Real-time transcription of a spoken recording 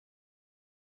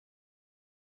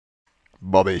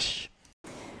Bobbish.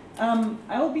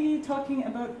 I'll be talking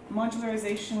about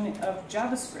modularization of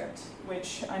JavaScript,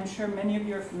 which I'm sure many of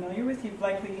you are familiar with. You've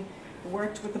likely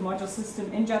worked with the module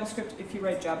system in JavaScript if you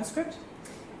write JavaScript.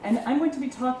 And I'm going to be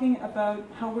talking about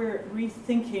how we're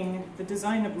rethinking the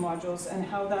design of modules and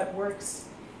how that works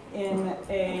in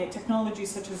a technology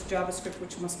such as JavaScript,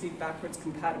 which must be backwards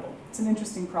compatible. It's an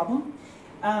interesting problem.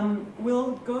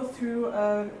 We'll go through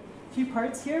a few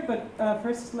parts here, but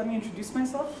first let me introduce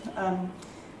myself.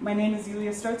 My name is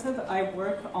Yulia Startsev. I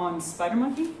work on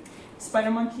SpiderMonkey.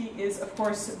 SpiderMonkey is, of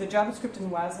course, the JavaScript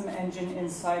and WASM engine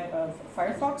inside of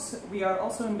Firefox. We are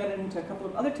also embedded into a couple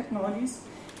of other technologies,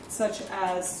 such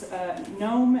as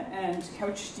GNOME and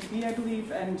CouchDB, I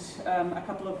believe, and a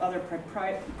couple of other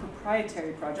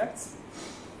proprietary projects.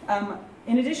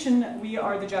 In addition, we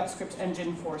are the JavaScript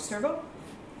engine for Servo,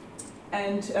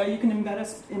 and you can embed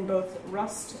us in both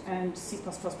Rust and C++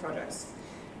 projects.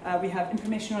 We have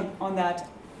information on that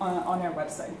on our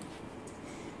website.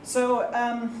 So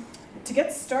to get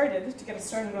us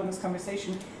started on this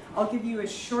conversation, I'll give you a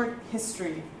short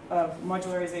history of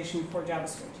modularization for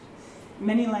JavaScript.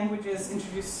 Many languages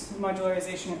introduced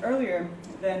modularization earlier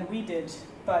than we did,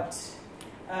 but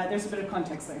there's a bit of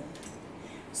context there.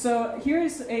 So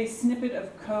here's a snippet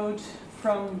of code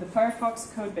from the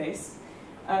Firefox code base.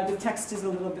 The text is a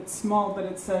little bit small, but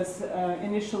it says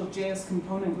initial JS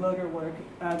component loader work.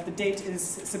 The date is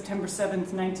September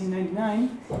 7th,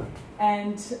 1999.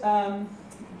 And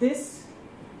this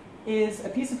is a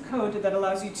piece of code that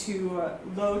allows you to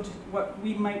load what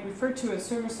we might refer to as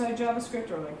server-side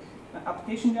JavaScript, or like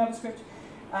application JavaScript,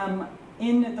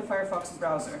 in the Firefox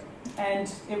browser. And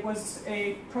it was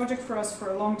a project for us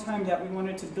for a long time that we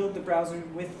wanted to build the browser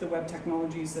with the web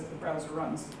technologies that the browser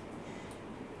runs.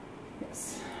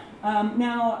 Yes.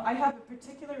 Now, I have a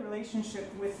particular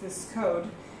relationship with this code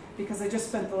because I just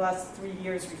spent the last 3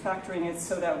 years refactoring it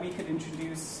so that we could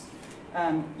introduce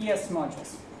ES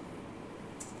modules.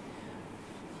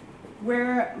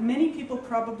 Where many people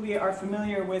probably are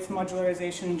familiar with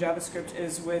modularization in JavaScript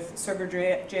is with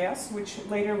Server.js, which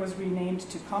later was renamed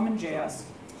to CommonJS.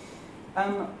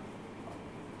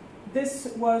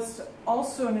 This was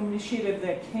also an initiative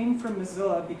that came from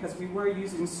Mozilla because we were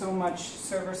using so much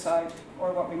server-side,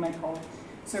 or what we might call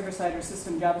server-side or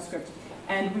system JavaScript,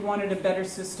 and we wanted a better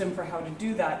system for how to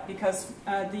do that, because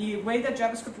the way that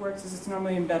JavaScript works is it's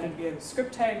normally embedded via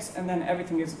script tags, and then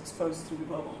everything is exposed through the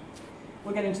global.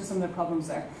 We'll get into some of the problems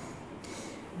there.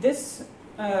 This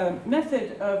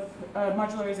method of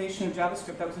modularization of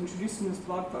JavaScript that was introduced in this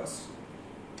blog post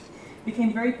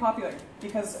became very popular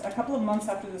because a couple of months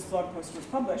after this blog post was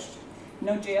published,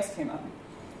 Node.js came up.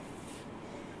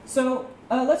 So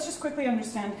let's just quickly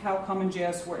understand how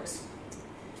CommonJS works.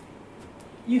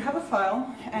 You have a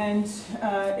file, and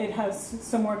it has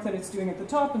some work that it's doing at the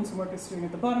top and some work it's doing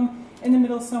at the bottom. In the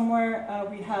middle somewhere,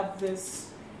 we have this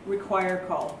require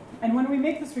call. And when we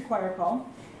make this require call,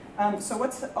 so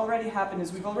what's already happened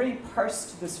is we've already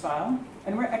parsed this file,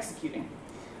 and we're executing.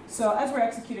 So as we're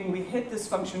executing, we hit this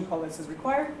function call that says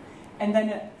require, and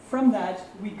then from that,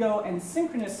 we go and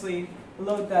synchronously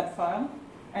load that file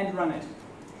and run it.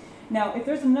 Now, if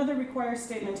there's another require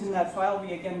statement in that file,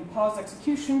 we again pause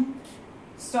execution,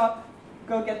 stop,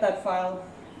 go get that file,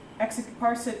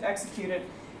 parse it, execute it,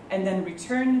 and then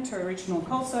return to our original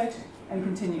call site and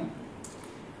continue.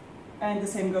 And the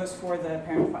same goes for the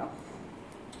parent file.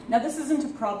 Now, this isn't a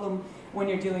problem when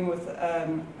you're dealing with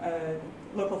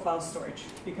local file storage,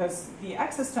 because the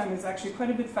access time is actually quite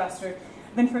a bit faster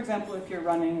than, for example, if you're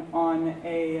running on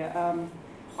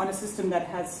a system that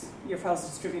has your files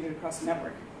distributed across a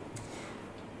network.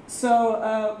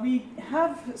 So we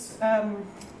have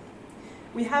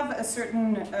a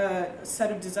certain set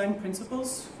of design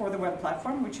principles for the web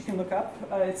platform, which you can look up.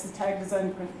 It's the tag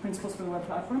design principles for the web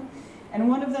platform. And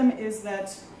one of them is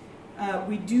that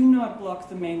we do not block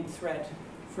the main thread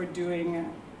for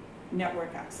doing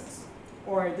network access,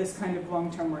 or this kind of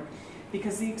long-term work.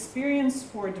 Because the experience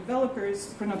for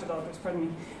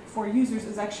for users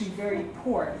is actually very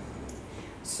poor.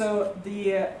 So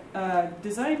the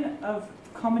design of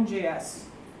CommonJS,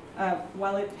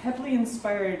 while it heavily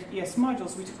inspired ES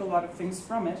modules, we took a lot of things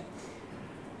from it.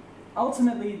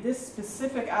 Ultimately, this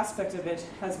specific aspect of it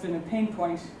has been a pain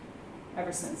point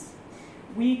ever since.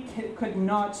 We could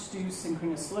not do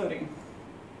synchronous loading.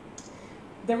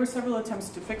 There were several attempts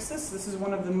to fix this. This is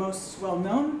one of the most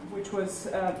well-known, which was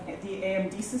the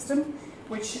AMD system,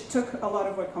 which took a lot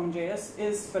of what CommonJS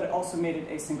is, but it also made it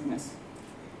asynchronous.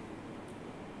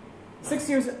 6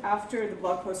 years after the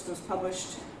blog post was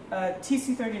published,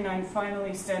 TC39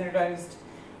 finally standardized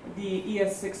the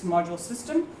ES6 module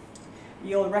system,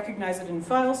 You'll recognize it in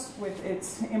files with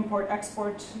its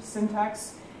import-export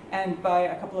syntax and by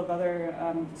a couple of other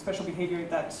special behavior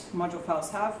that module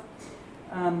files have.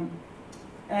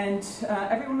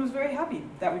 Everyone was very happy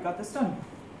that we got this done.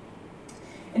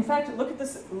 In fact, look at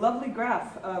this lovely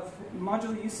graph of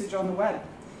module usage on the web.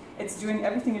 It's doing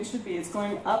everything it should be. It's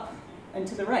going up and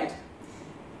to the right.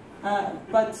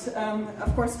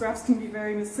 Of course, graphs can be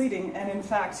very misleading, and in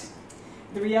fact,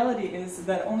 the reality is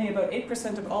that only about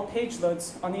 8% of all page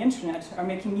loads on the internet are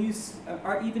making use,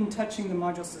 are even touching the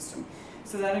module system.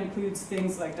 So that includes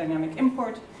things like dynamic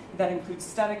import, that includes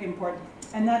static import,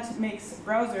 and that makes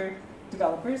browser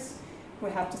developers, who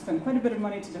have to spend quite a bit of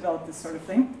money to develop this sort of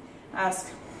thing, ask,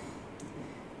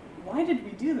 why did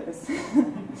we do this?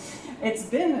 It's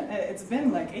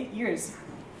been like 8 years.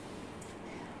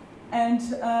 And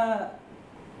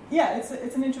yeah,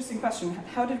 it's an interesting question.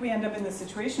 How did we end up in this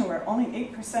situation where only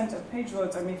 8% of page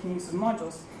loads are making use of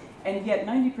modules, and yet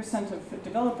 90% of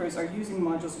developers are using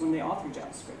modules when they author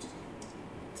JavaScript?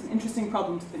 It's an interesting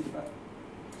problem to think about.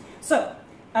 So,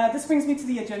 this brings me to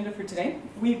the agenda for today.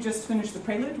 We've just finished the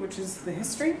prelude, which is the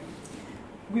history.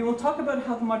 We will talk about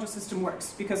how the module system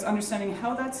works, because understanding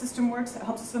how that system works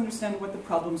helps us understand what the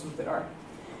problems with it are.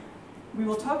 We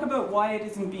will talk about why it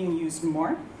isn't being used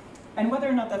more, and whether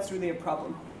or not that's really a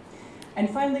problem. And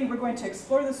finally, we're going to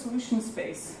explore the solution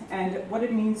space and what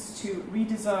it means to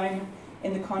redesign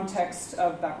in the context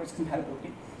of backwards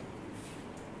compatibility.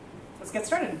 Let's get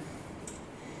started.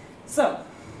 So,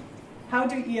 how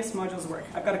do ES modules work?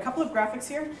 I've got a couple of graphics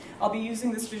here. I'll be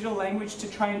using this visual language to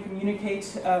try and communicate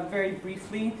very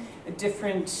briefly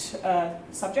different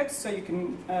subjects, so you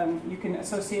can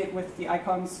associate with the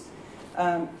icons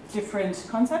different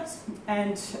concepts.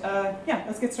 And yeah,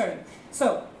 let's get started.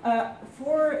 So,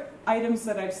 4 items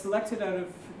that I've selected out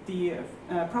of the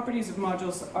properties of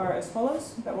modules are as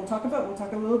follows that we'll talk about. We'll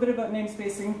talk a little bit about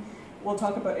namespacing. We'll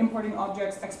talk about importing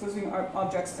objects, exposing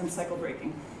objects, and cycle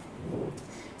breaking.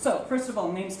 So, first of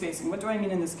all, namespacing. What do I mean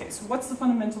in this case? What's the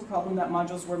fundamental problem that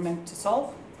modules were meant to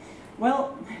solve?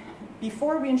 Well,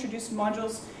 before we introduced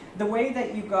modules, the way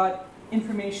that you got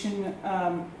information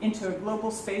into a global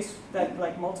space that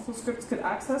like multiple scripts could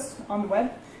access on the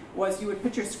web was you would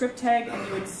put your script tag and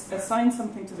you would assign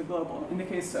something to the global. In the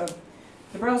case of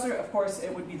the browser, of course,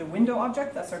 it would be the window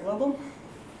object. That's our global.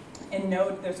 In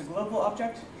Node, there's a global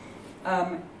object.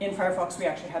 In Firefox, we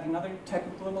actually had another type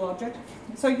of global object.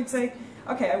 So you could say,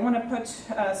 okay, I want to put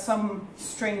some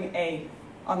string A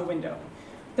on the window.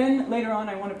 Then later on,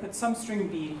 I want to put some string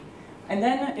B. And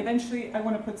then eventually, I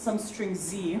want to put some string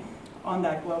Z on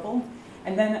that global.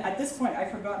 And then at this point,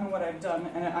 I've forgotten what I've done,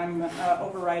 and I'm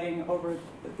overriding over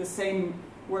the same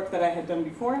work that I had done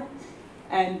before.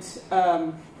 And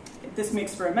this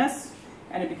makes for a mess,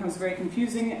 and it becomes very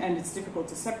confusing, and it's difficult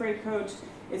to separate code.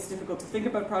 It's difficult to think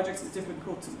about projects. It's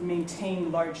difficult to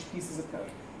maintain large pieces of code.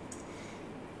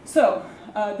 So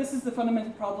this is the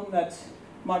fundamental problem that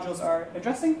modules are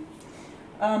addressing.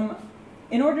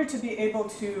 In order to be able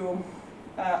to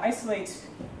isolate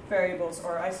variables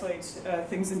or isolate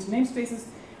things into namespaces,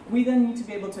 we then need to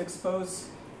be able to expose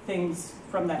things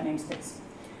from that namespace.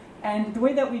 And the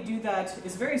way that we do that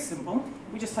is very simple.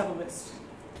 We just have a list.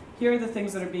 Here are the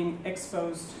things that are being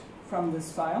exposed from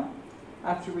this file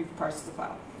after we've parsed the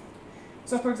file.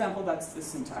 So for example, that's the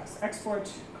syntax.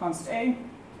 Export const A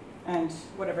and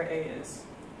whatever A is.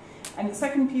 And the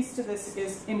second piece to this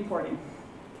is importing.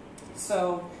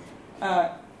 So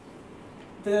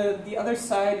the other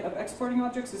side of exporting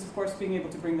objects is, of course, being able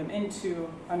to bring them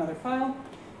into another file.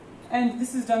 And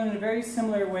this is done in a very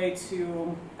similar way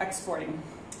to exporting.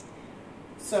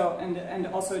 So, and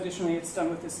also additionally, it's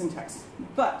done with the syntax.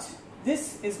 But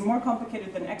this is more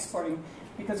complicated than exporting,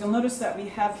 because you'll notice that we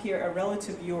have here a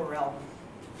relative URL.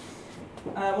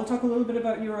 We'll talk a little bit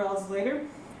about URLs later,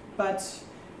 but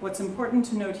what's important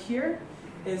to note here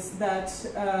is that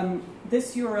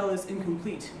this URL is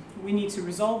incomplete. We need to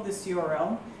resolve this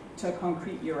URL to a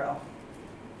concrete URL.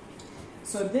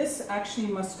 So this actually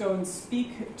must go and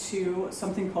speak to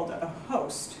something called a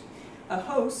host. A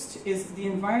host is the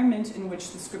environment in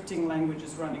which the scripting language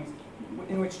is running,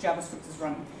 in which JavaScript is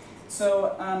running.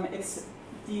 So it's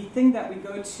the thing that we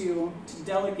go to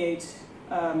delegate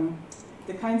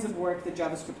the kinds of work that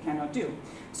JavaScript cannot do.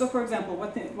 So for example,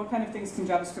 what kind of things can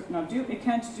JavaScript not do? It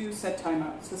can't do set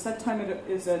timeout. So set timeout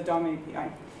is a DOM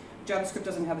API. JavaScript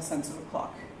doesn't have a sense of a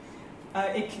clock.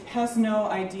 It has no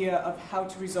idea of how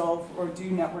to resolve or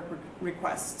do network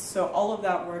requests. So all of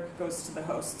that work goes to the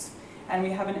hosts. And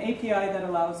we have an API that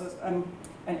allows us,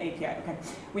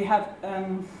 we have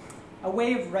a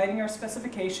way of writing our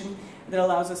specification that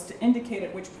allows us to indicate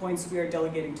at which points we are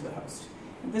delegating to the host.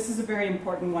 This is a very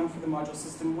important one for the module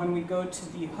system when we go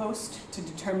to the host to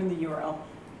determine the URL.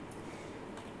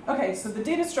 Okay, so the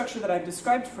data structure that I've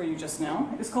described for you just now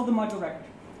is called the module record.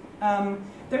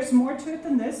 There's more to it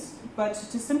than this, but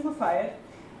to simplify it,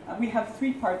 we have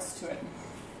three parts to it.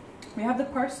 We have the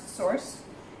parsed source,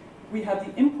 we have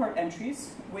the import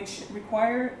entries, which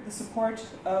require the support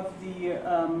of the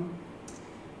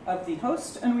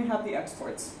host, and we have the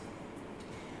exports.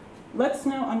 Let's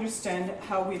now understand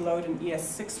how we load an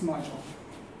ES6 module.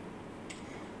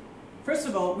 First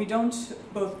of all, we don't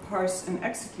both parse and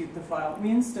execute the file. We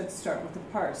instead start with the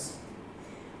parse.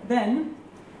 Then,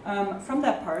 from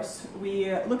that parse,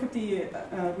 we look at the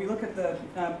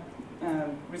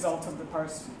result of the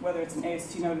parse, whether it's an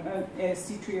AST node,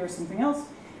 AST tree, or something else,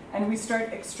 and we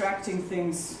start extracting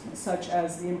things such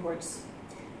as the imports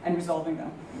and resolving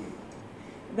them.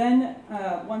 Then,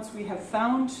 once we have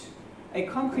found a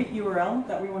concrete URL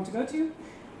that we want to go to,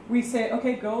 we say,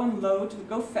 okay, go and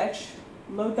go fetch,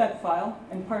 load that file,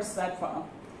 and parse that file.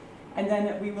 And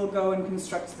then we will go and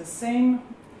construct the same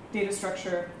data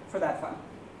structure for that file.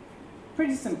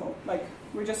 Pretty simple. Like,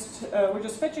 we're just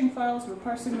fetching files, we're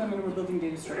parsing them, and we're building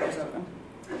data structures out of them.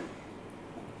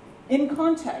 In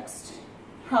context,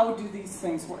 how do these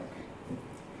things work?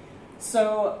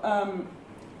 So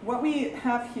what we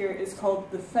have here is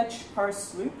called the fetch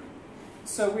parse loop.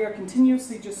 So we are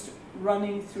continuously just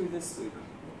running through this loop.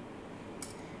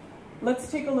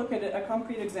 Let's take a look at a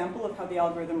concrete example of how the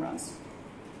algorithm runs.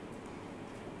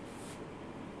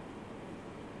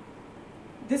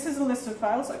 This is a list of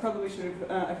files. I probably should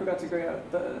have, I forgot to gray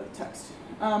out the text.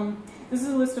 This is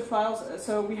a list of files.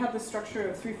 So we have the structure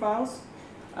of three files.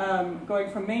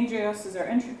 Going from main.js is our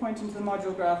entry point into the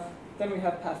module graph. Then we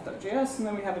have path.js, and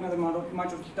then we have another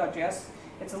module.js.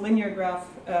 It's a linear graph.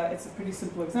 It's a pretty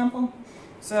simple example.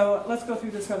 So let's go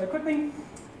through this rather quickly.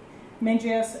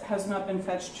 Main.js has not been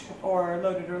fetched or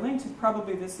loaded or linked.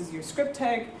 Probably this is your script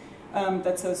tag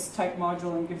that says type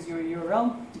module and gives you a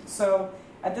URL. So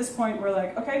at this point, we're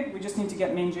like, okay, we just need to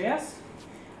get main.js.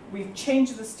 We've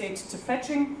changed the state to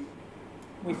fetching.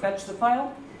 We fetch the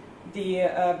file.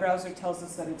 The browser tells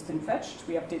us that it's been fetched.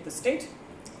 We update the state.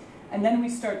 And then we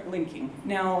start linking.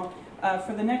 Now,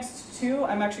 for the next two,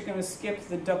 I'm actually going to skip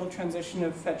the double transition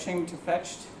of fetching to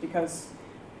fetched because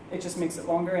it just makes it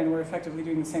longer and we're effectively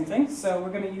doing the same thing. So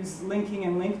we're going to use linking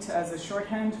and linked as a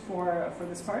shorthand for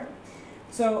this part.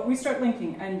 So we start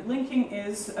linking, and linking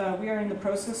is, we are in the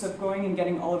process of going and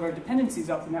getting all of our dependencies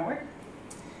off the network.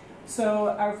 So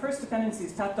our first dependency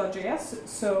is path.js,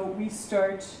 so we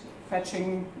start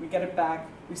fetching, we get it back,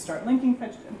 we start linking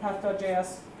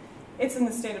path.js. It's in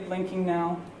the state of linking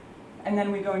now, and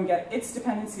then we go and get its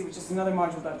dependency, which is another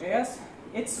module.js.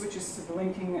 It switches to the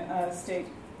linking state.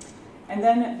 And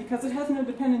then, because it has no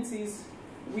dependencies,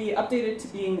 we update it to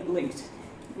being linked,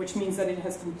 which means that it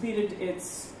has completed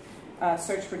its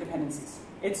search for dependencies.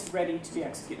 It's ready to be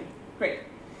executed. Great.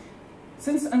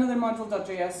 Since another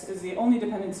module.js is the only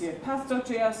dependency of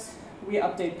path.js, we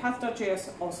update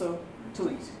path.js also to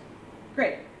linked.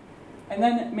 Great. And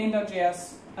then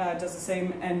main.js does the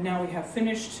same, and now we have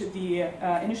finished the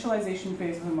initialization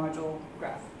phase of the module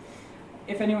graph.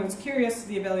 If anyone's curious,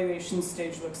 the evaluation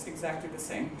stage looks exactly the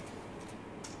same.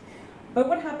 But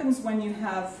what happens when you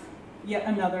have yet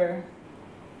another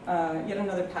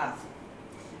path?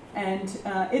 And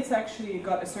it's actually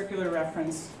got a circular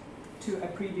reference to a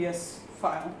previous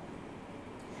file.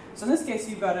 So in this case,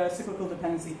 you've got a cyclical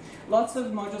dependency. Lots of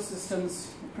module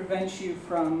systems prevent you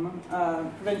from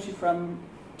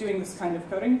doing this kind of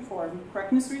coding for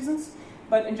correctness reasons,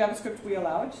 but in JavaScript we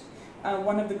allow it.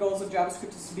 One of the goals of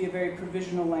JavaScript is to be a very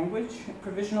provisional language.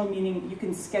 Provisional meaning you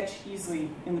can sketch easily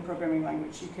in the programming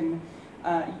language.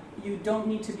 You don't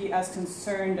need to be as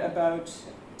concerned about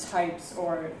types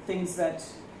or things that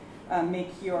make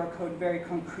your code very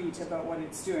concrete about what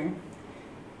it's doing.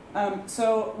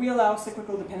 So we allow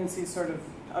cyclical dependencies sort of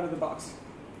out of the box.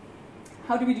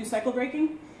 How do we do cycle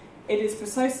breaking? It is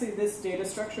precisely this data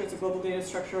structure. It's a global data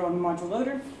structure on the module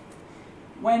loader.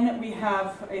 When we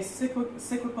have a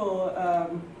cyclical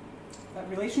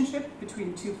relationship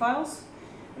between two files,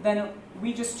 then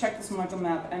we just check this module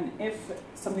map, and if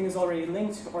something is already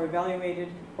linked or evaluated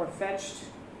or fetched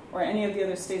or any of the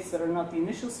other states that are not the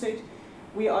initial state,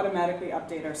 we automatically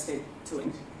update our state to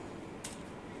linked.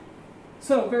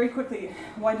 So very quickly,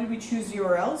 why did we choose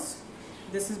URLs?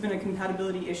 This has been a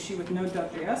compatibility issue with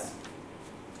Node.js.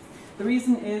 The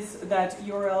reason is that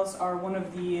URLs are one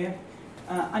of the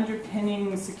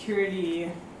underpinning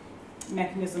security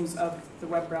mechanisms of the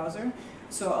web browser.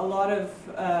 So a lot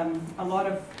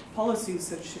of policies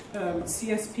such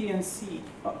CSP and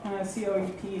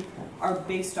COEP are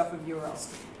based off of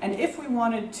URLs. And if we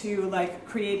wanted to like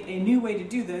create a new way to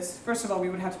do this, first of all, we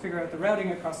would have to figure out the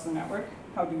routing across the network.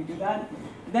 How do we do that?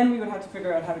 Then we would have to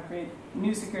figure out how to create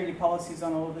new security policies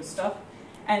on all of this stuff.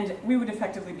 And we would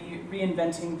effectively be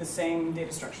reinventing the same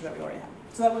data structure that we already have.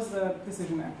 So that was the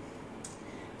decision there.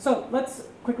 So let's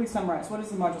quickly summarize. What is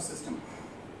the module system?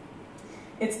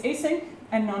 It's async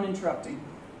and non-interrupting.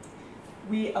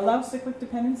 We allow cyclic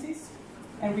dependencies,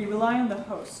 and we rely on the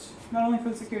host, not only for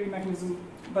the security mechanism,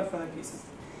 but for other pieces.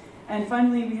 And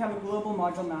finally, we have a global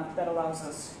module map that allows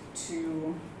us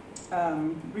to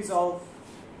resolve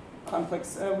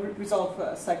conflicts,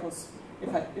 resolve cycles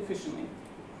efficiently.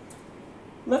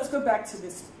 Let's go back to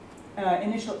this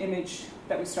initial image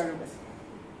that we started with.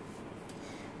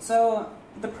 So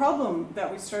the problem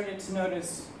that we started to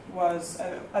notice was,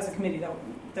 as a committee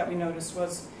that we noticed,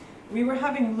 was we were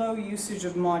having low usage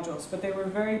of modules, but they were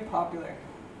very popular.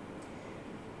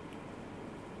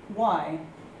 Why?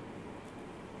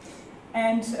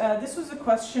 And this was a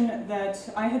question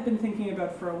that I had been thinking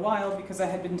about for a while because I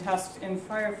had been tasked in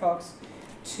Firefox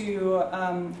to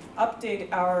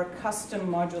update our custom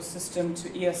module system to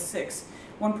ES6.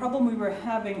 One problem we were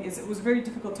having is it was very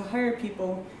difficult to hire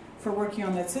people for working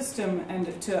on that system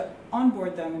and to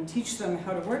onboard them and teach them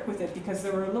how to work with it because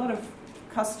there were a lot of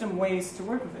custom ways to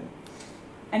work with it.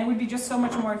 And it would be just so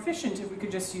much more efficient if we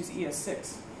could just use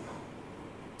ES6.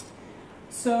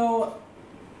 So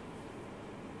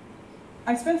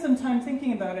I spent some time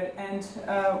thinking about it and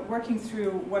working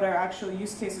through what our actual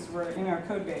use cases were in our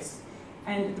code base.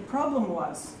 And the problem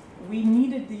was we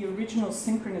needed the original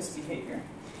synchronous behavior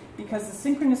because the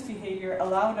synchronous behavior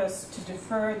allowed us to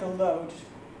defer the load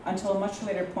until a much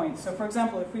later point. So for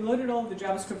example, if we loaded all of the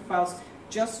JavaScript files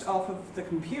just off of the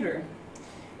computer,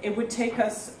 it would take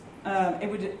us, it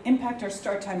would impact our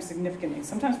start time significantly,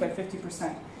 sometimes by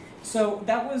 50%. So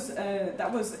that was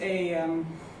a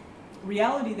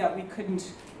reality that we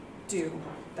couldn't do,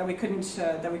 that we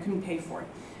couldn't pay for.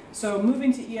 So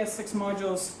moving to ES6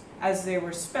 modules as they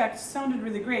were spec'd sounded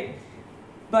really great,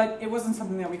 but it wasn't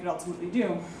something that we could ultimately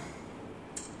do.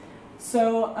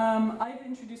 So I've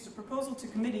introduced a proposal to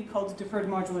committee called Deferred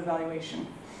Module Evaluation.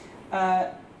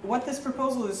 What this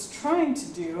proposal is trying to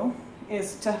do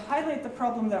is to highlight the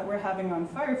problem that we're having on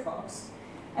Firefox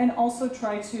and also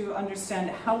try to understand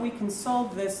how we can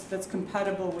solve this that's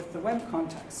compatible with the web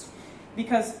context.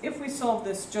 Because if we solve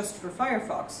this just for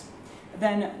Firefox,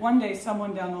 then one day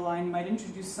someone down the line might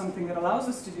introduce something that allows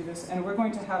us to do this, and we're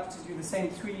going to have to do the same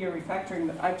 3-year refactoring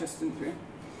that I've just been through.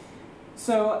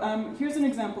 So here's an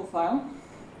example file.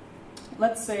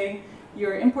 Let's say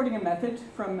you're importing a method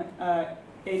from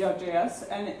a.js,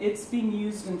 and it's being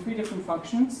used in 3 different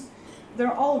functions.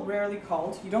 They're all rarely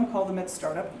called. You don't call them at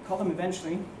startup. You call them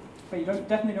eventually, but you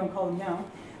definitely don't call them now.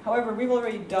 However, we've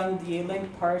already done the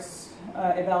link parse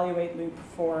evaluate loop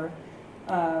for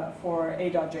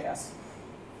a.js.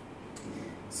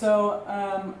 So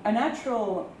a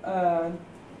natural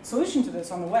solution to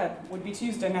this on the web would be to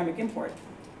use dynamic import.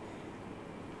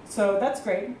 So that's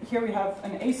great. Here we have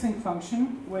an async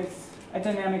function with a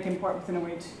dynamic import with an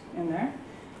await in there.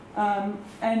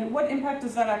 And what impact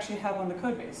does that actually have on the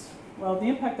code base? Well, the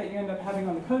impact that you end up having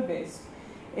on the code base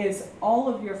is all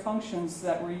of your functions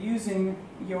that were using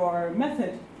your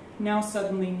method now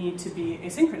suddenly need to be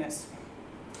asynchronous.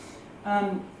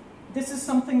 This is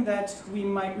something that we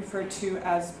might refer to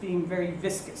as being very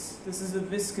viscous. This is a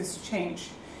viscous change.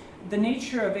 The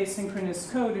nature of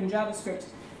asynchronous code in JavaScript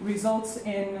results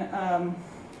in a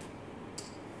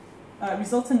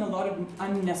lot of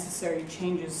unnecessary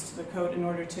changes to the code in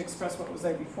order to express what was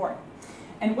there before.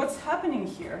 And what's happening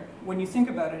here, when you think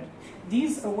about it,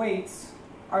 these awaits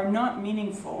are not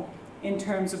meaningful in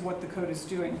terms of what the code is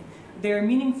doing. They're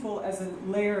meaningful as a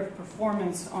layer of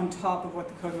performance on top of what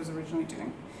the code was originally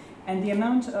doing. And the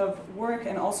amount of work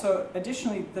and also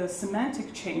additionally the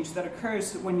semantic change that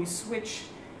occurs when you switch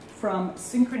from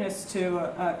synchronous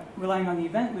to relying on the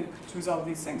event loop to resolve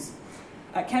these things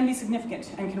can be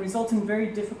significant and can result in very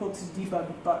difficult to debug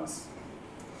bugs.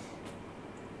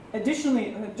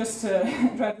 Additionally, just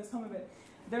to drive this home a bit,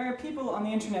 there are people on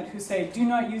the internet who say do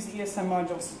not use ESM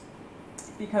modules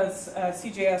because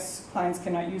CJS clients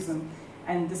cannot use them,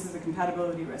 and this is a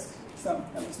compatibility risk. So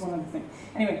that was one other thing.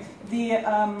 Anyway,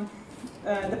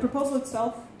 the proposal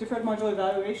itself, deferred module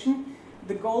evaluation,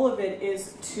 the goal of it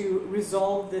is to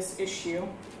resolve this issue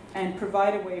and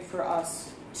provide a way for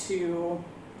us to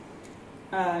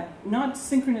not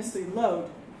synchronously load,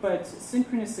 but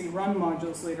synchronously run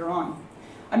modules later on.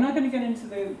 I'm not going to get into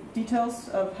the details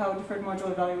of how deferred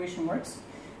module evaluation works.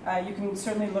 You can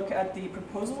certainly look at the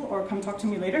proposal or come talk to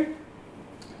me later.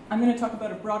 I'm going to talk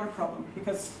about a broader problem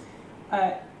because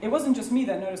it wasn't just me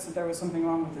that noticed that there was something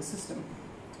wrong with the system.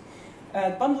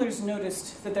 Bundlers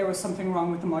noticed that there was something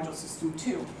wrong with the module system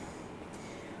too.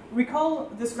 Recall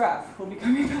this graph. We'll be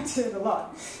coming back to it a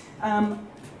lot.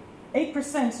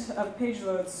 8% of page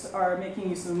loads are making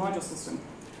use of the module system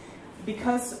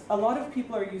because a lot of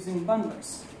people are using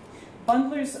bundlers.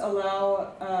 Bundlers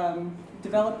allow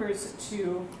developers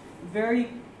to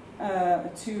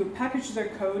package their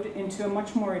code into a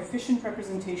much more efficient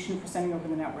representation for sending over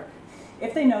the network.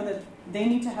 If they know that they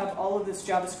need to have all of this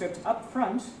JavaScript up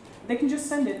front, they can just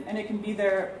send it and it can be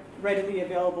there readily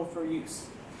available for use.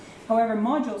 However,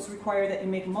 modules require that you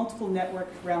make multiple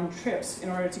network round trips in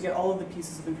order to get all of the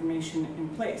pieces of information in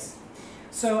place.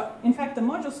 So, in fact, the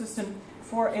module system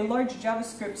for a large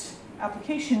JavaScript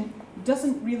application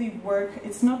doesn't really work.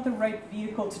 It's not the right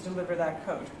vehicle to deliver that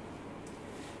code.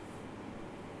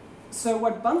 So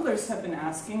what bundlers have been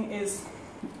asking is,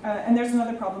 and there's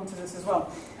another problem to this as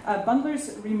well,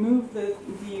 bundlers remove the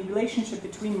relationship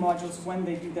between modules when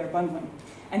they do their bundling.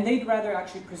 And they'd rather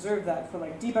actually preserve that for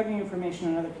like debugging information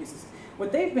and other pieces.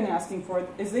 What they've been asking for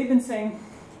is they've been saying,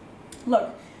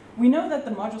 look, we know that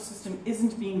the module system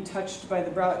isn't being touched by the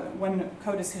when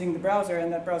code is hitting the browser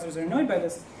and that browsers are annoyed by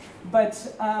this,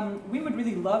 but we would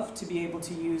really love to be able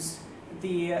to use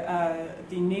the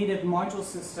native module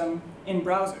system in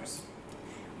browsers.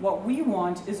 What we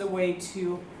want is a way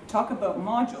to talk about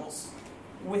modules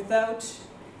without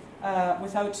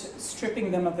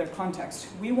stripping them of their context.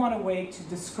 We want a way to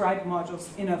describe modules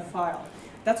in a file.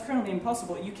 That's currently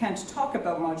impossible. You can't talk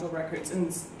about module records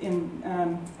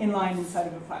inline inside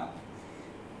of a file.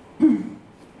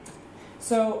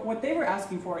 So what they were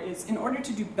asking for is, in order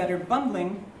to do better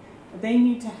bundling, they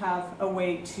need to have a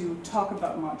way to talk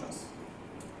about modules.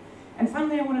 And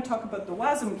finally, I want to talk about the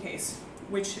WASM case,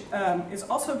 which is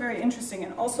also very interesting,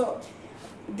 and also,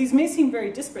 these may seem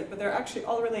very disparate, but they're actually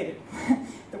all related.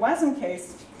 The WASM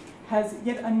case has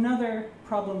yet another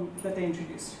problem that they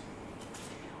introduced.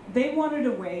 They wanted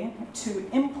a way to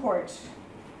import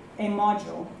a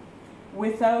module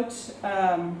without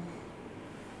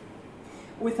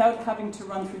having to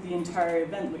run through the entire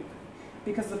event loop.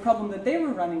 Because the problem that they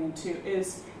were running into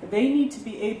is they need to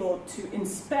be able to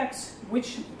inspect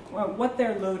what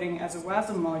they're loading as a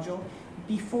WASM module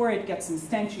before it gets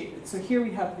instantiated. So here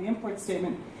we have the import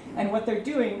statement, and what they're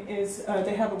doing is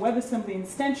they have a WebAssembly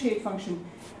instantiate function,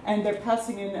 and they're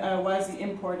passing in WASI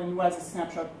import and WASI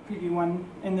snapshot preview 1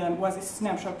 and then WASI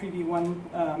snapshot preview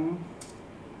 1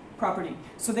 property.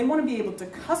 So they want to be able to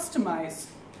customize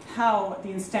how the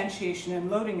instantiation and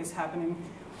loading is happening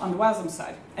on the WASM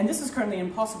side. And this is currently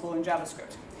impossible in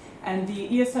JavaScript. And the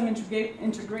ESM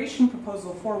integration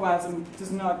proposal for WASM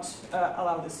does not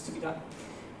allow this to be done.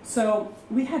 So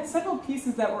we had several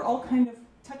pieces that were all kind of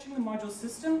touching the module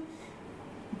system,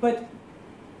 but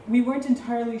we weren't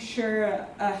entirely sure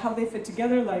how they fit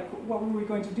together, like what were we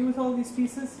going to do with all these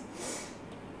pieces.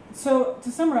 So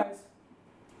to summarize,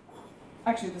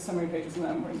 actually the summary page isn't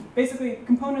that important. Basically,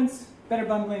 components, better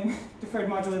bundling, deferred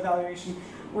module evaluation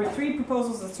were three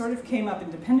proposals that sort of came up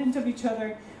independent of each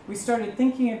other. We started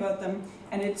thinking about them,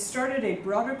 and it started a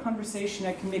broader conversation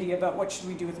at committee about what should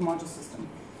we do with the module system.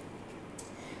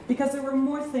 Because there were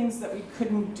more things that we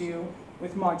couldn't do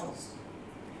with modules.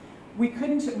 We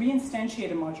couldn't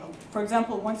reinstantiate a module. For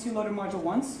example, once you load a module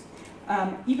once,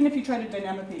 even if you try to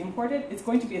dynamically import it, it's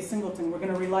going to be a singleton. We're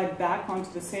going to rely back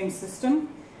onto the same system,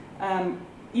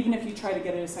 even if you try to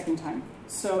get it a second time.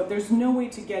 So there's no way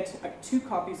to get two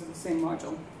copies of the same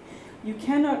module. You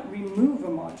cannot remove a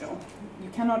module. You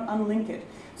cannot unlink it.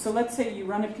 So let's say you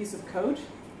run a piece of code,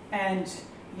 and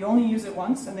you only use it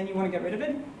once, and then you want to get rid of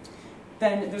it.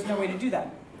 Then there's no way to do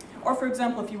that. Or for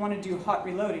example, if you want to do hot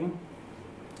reloading,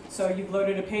 so you've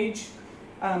loaded a page,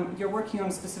 you're working on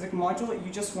a specific module,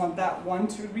 you just want that one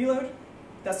to reload,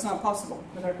 that's not possible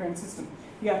with our current system.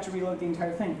 You have to reload the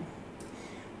entire thing.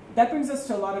 That brings us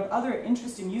to a lot of other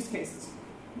interesting use cases.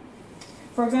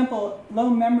 For example, low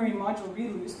memory module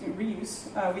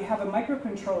reuse, we have a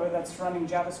microcontroller that's running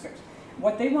JavaScript.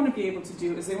 What they want to be able to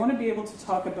do is they want to be able to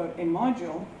talk about a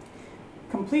module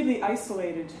completely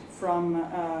isolated from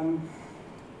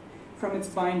its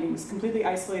bindings, completely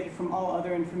isolated from all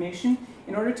other information,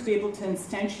 in order to be able to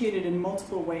instantiate it in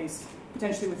multiple ways,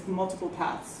 potentially with multiple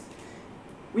paths.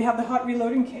 We have the hot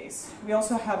reloading case. We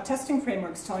also have testing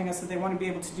frameworks telling us that they want to be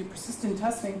able to do persistent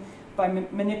testing by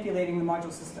manipulating the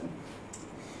module system.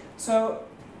 So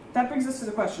that brings us to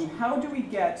the question, how do we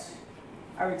get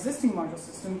our existing module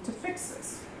system to fix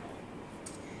this?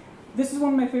 This is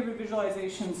one of my favorite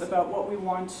visualizations about what we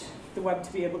want the web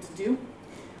to be able to do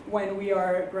when we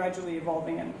are gradually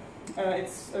evolving it.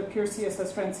 It's a pure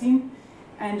CSS Francine,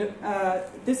 And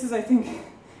this is, I think,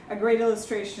 a great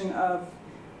illustration of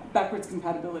backwards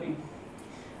compatibility.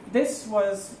 This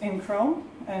was in Chrome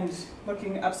and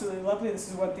looking absolutely lovely. This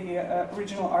is what the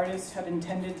original artist had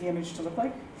intended the image to look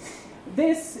like.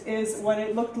 This is what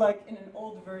it looked like in an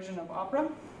old version of Opera.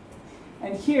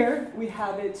 And here we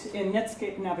have it in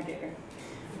Netscape Navigator.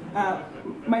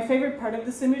 My favorite part of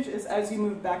this image is as you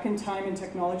move back in time in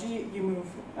technology, you move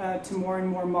to more and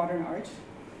more modern art.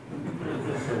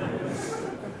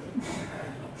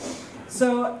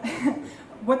 So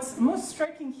what's most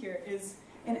striking here is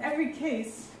in every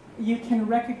case, you can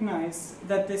recognize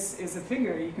that this is a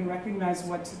figure. You can recognize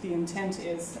what the intent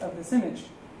is of this image.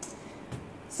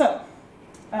 So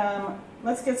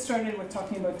let's get started with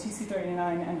talking about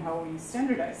TC39 and how we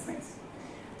standardize things.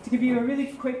 To give you a really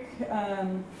quick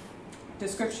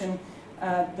description,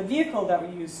 the vehicle that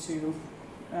we use to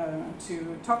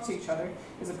talk to each other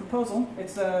is a proposal.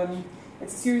 It's a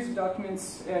series of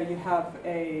documents. You have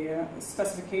a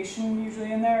specification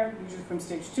usually in there, usually from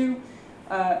stage 2.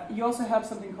 You also have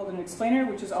something called an explainer,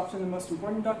 which is often the most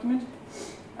important document.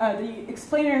 The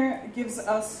explainer gives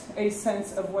us a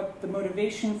sense of what the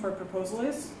motivation for a proposal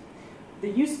is, the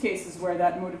use cases where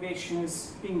that motivation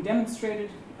is being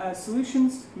demonstrated,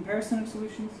 solutions, comparison of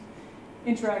solutions,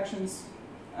 interactions,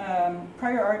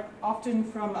 prior art, often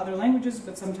from other languages,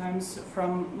 but sometimes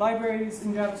from libraries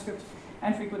in JavaScript,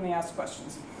 and frequently asked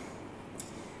questions.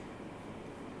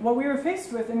 What we were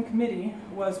faced with in committee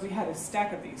was we had a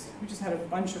stack of these. We just had a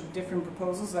bunch of different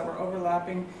proposals that were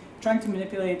overlapping, trying to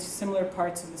manipulate similar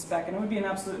parts of the spec, and it would be an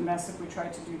absolute mess if we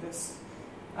tried to do this.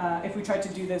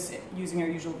 Using our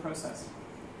usual process.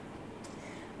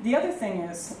 The other thing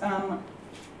is,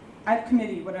 at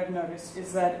committee, what I've noticed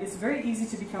is that it's very easy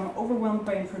to become overwhelmed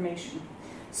by information.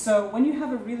 So when you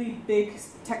have a really big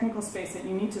technical space that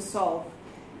you need to solve,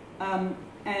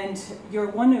 and you're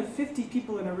one of 50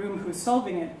 people in a room who's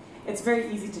solving it, it's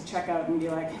very easy to check out and be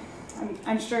like,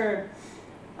 I'm sure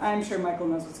Michael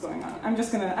knows what's going on. I'm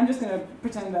just gonna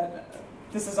pretend that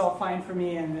this is all fine for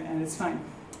me and it's fine.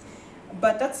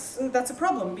 But that's a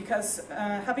problem because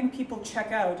having people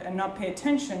check out and not pay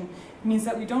attention means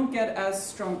that we don't get as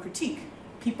strong critique.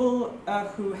 People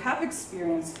who have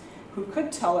experience, who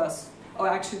could tell us, oh,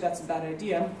 actually that's a bad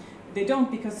idea, they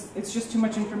don't because it's just too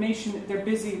much information, they're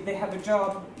busy, they have a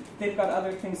job, they've got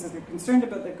other things that they're concerned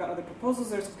about, they've got other proposals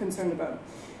they're concerned about.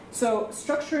 So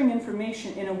structuring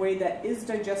information in a way that is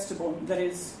digestible, that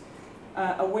is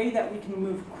a way that we can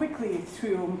move quickly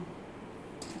through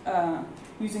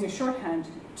using a shorthand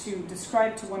to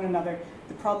describe to one another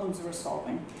the problems we're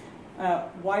solving,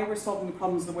 why we're solving the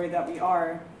problems the way that we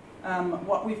are,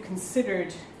 what we've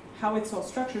considered, how it's all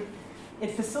structured,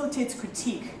 it facilitates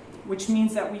critique, which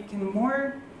means that we can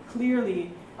more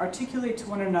clearly articulate to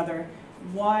one another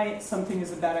why something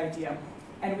is a bad idea.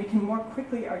 And we can more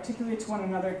quickly articulate to one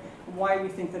another why we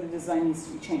think that a design needs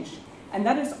to be changed. And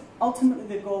that is ultimately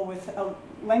the goal with a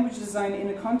language design in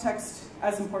a context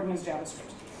as important as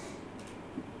JavaScript.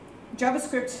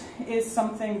 JavaScript is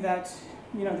something that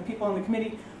the people on the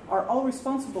committee are all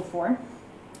responsible for.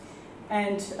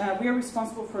 And we are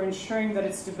responsible for ensuring that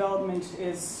its development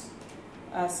is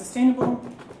sustainable,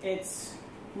 it's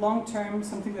long-term,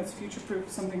 something that's future-proof,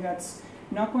 something that's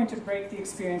not going to break the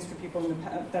experience for people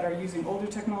that are using older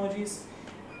technologies.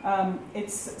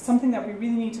 It's something that we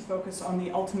really need to focus on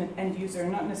the ultimate end user,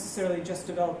 not necessarily just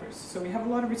developers. So we have a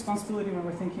lot of responsibility when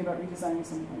we're thinking about redesigning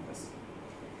something like this.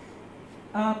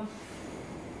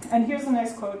 And here's a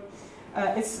nice quote.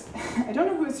 I don't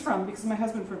know who it's from because my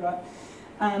husband forgot.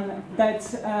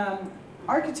 But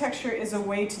architecture is a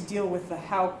way to deal with the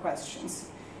how questions.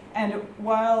 And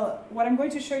while what I'm going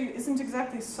to show you isn't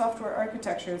exactly software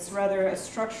architecture, it's rather a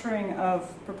structuring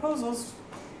of proposals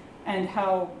and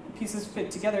how pieces fit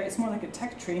together, it's more like a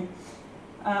tech tree.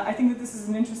 I think that this is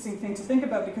an interesting thing to think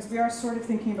about because we are sort of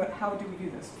thinking about how do we do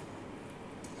this.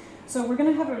 So we're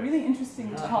going to have a really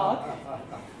interesting talk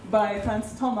by Franz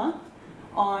Thoma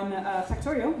on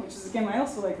Factorio, which is a game I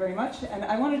also like very much. And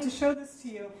I wanted to show this to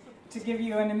you to give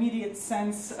you an immediate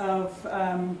sense of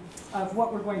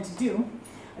what we're going to do.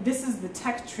 This is the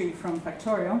tech tree from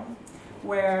Factorio,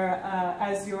 where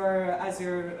as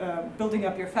you're building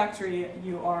up your factory,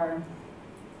 you are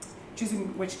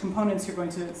choosing which components you're going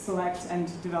to select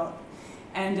and develop.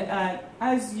 And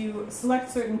as you select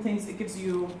certain things, it gives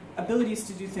you abilities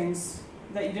to do things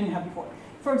that you didn't have before.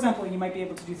 For example, you might be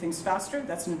able to do things faster,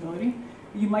 that's an ability.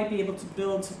 You might be able to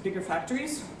build bigger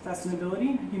factories, that's an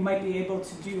ability. You might be able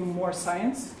to do more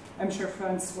science. I'm sure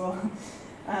Franz will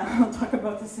talk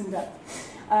about this in depth.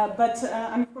 But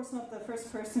I'm of course not the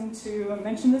first person to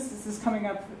mention this. This is coming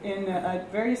up in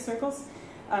various circles.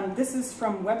 This is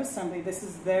from WebAssembly. This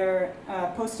is their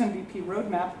post-MVP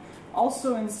roadmap,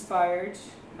 also inspired,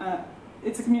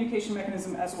 it's a communication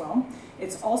mechanism as well.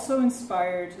 It's also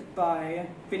inspired by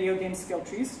video game skill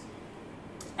trees.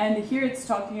 And here it's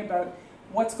talking about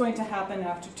what's going to happen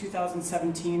after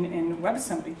 2017 in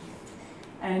WebAssembly.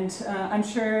 And I'm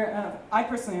sure, I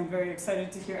personally am very excited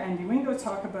to hear Andy Wingo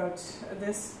talk about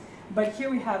this. But here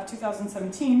we have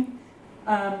 2017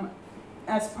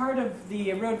 as part of the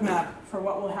roadmap for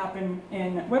what will happen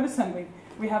in WebAssembly.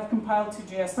 We have compiled to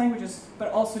JS languages,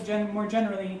 but also more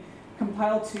generally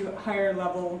compiled to higher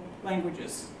level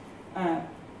languages.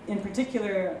 In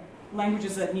particular,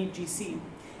 languages that need GC.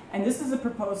 And this is a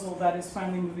proposal that is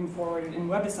finally moving forward in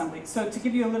WebAssembly. So to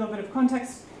give you a little bit of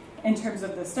context in terms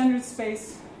of the standard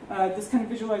space, this kind of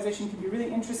visualization can be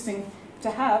really interesting to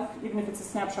have, even if it's a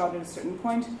snapshot at a certain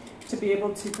point, to be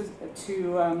able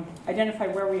to identify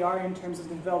where we are in terms of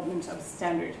the development of the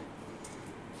standard.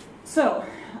 So,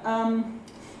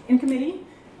 in committee,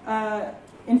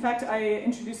 in fact, I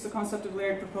introduced the concept of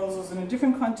layered proposals in a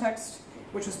different context,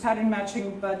 which was pattern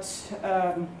matching, but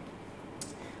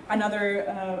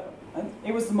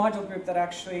it was the module group that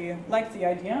actually liked the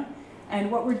idea. And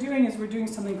what we're doing is we're doing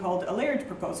something called a layered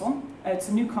proposal. It's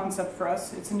a new concept for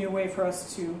us. It's a new way for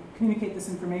us to communicate this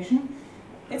information.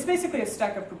 It's basically a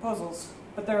stack of proposals,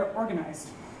 but they're organized.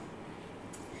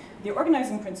 The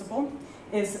organizing principle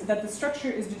is that the structure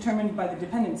is determined by the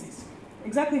dependencies,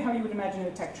 exactly how you would imagine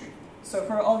a tech tree. So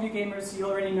for all of you gamers, you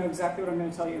already know exactly what I'm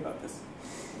going to tell you about this.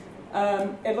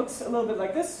 It looks a little bit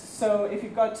like this. So if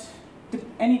you've got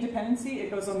any dependency,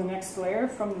 it goes on the next layer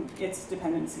from its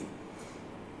dependency.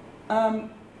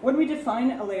 When we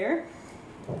define a layer,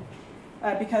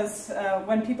 because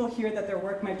when people hear that their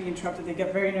work might be interrupted, they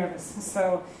get very nervous.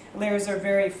 So layers are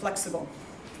very flexible.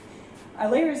 A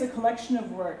layer is a collection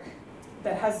of work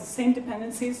that has the same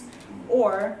dependencies,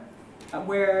 or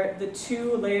where the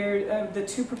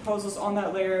two proposals on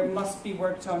that layer must be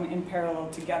worked on in parallel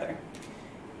together.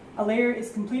 A layer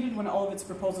is completed when all of its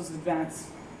proposals advance.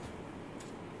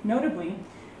 Notably,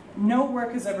 no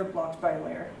work is ever blocked by a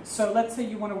layer. So let's say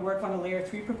you want to work on a layer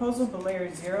 3 proposal, but layer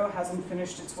 0 hasn't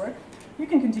finished its work. You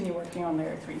can continue working on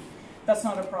layer 3. That's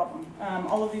not a problem.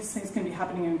 All of these things can be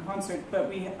happening in concert, but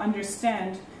we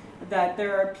understand that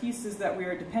there are pieces that we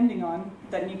are depending on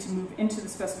that need to move into the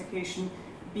specification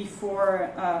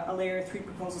before a layer 3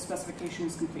 proposal specification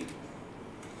is complete.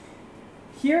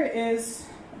 Here is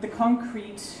the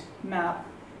concrete map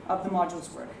of the module's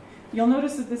work. You'll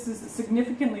notice that this is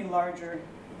significantly larger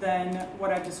than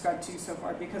what I've described to you so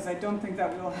far, because I don't think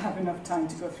that we will have enough time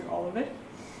to go through all of it.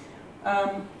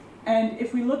 And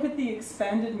if we look at the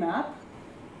expanded map,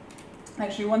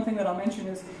 actually one thing that I'll mention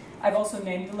is I've also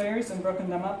named the layers and broken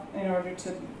them up in order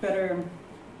to better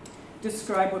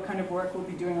describe what kind of work we'll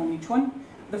be doing on each one.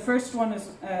 The first one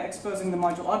is exposing the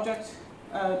module object,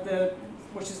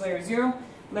 which is layer 0.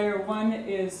 Layer 1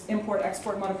 is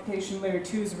import-export modification, layer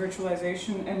 2 is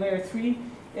virtualization, and layer 3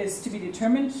 is to be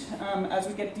determined. As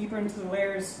we get deeper into the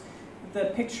layers,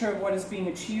 the picture of what is being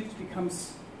achieved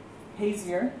becomes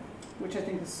hazier, which I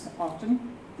think is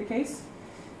often the case.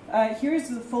 Here is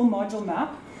the full module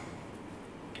map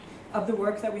of the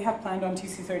work that we have planned on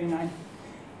TC39.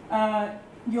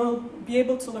 You'll be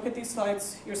able to look at these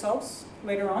slides yourselves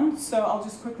later on, so I'll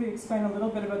just quickly explain a little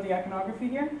bit about the iconography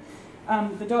here.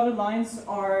 The dotted lines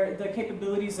are the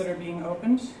capabilities that are being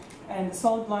opened, and the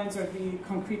solid lines are the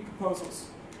concrete proposals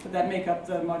that make up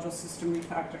the module system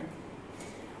refactor.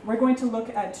 We're going to look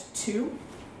at 2,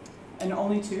 and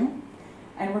only 2,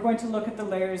 and we're going to look at the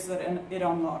layers that it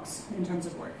unlocks in terms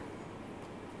of work.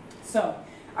 So,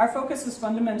 our focus is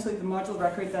fundamentally the module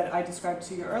record that I described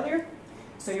to you earlier.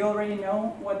 So you already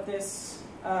know what this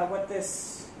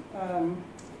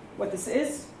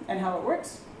is and how it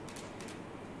works.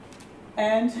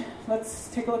 And let's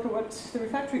take a look at what the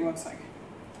refactoring looks like.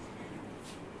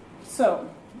 So,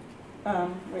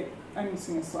 wait, I'm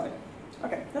missing a slide.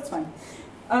 Okay, that's fine.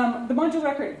 The module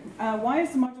record. Why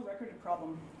is the module record a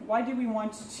problem? Why do we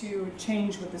want to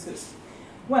change what this is?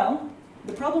 Well,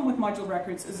 the problem with module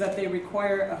records is that they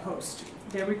require a host.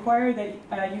 They require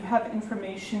that you have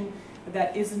information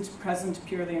that isn't present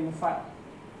purely in the file.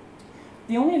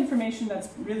 The only information that's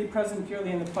really present purely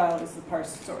in the file is the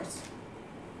parsed source.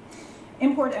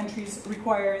 Import entries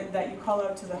require that you call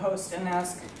out to the host and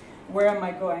ask, where am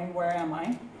I going, where am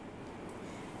I?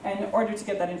 In order to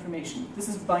get that information. This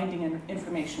is binding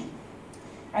information.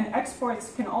 And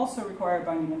exports can also require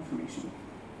binding information.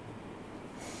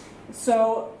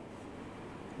 So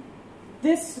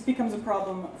this becomes a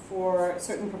problem for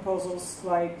certain proposals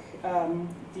like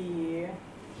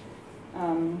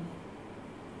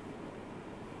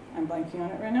I'm blanking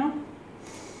on it right now.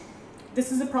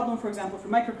 This is a problem, for example, for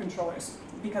microcontrollers,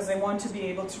 because they want to be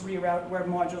able to reroute where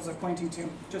modules are pointing to,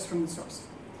 just from the source.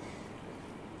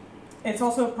 It's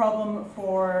also a problem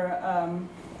for,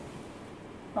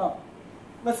 well,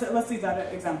 let's leave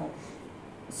that example.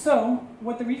 So,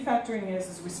 what the refactoring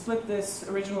is we split this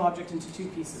original object into two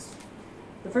pieces.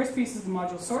 The first piece is the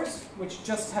module source, which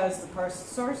just has the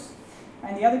parsed source,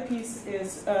 and the other piece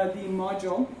is the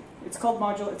module. It's called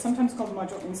module. It's sometimes called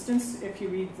module instance if you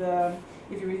read the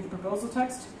proposal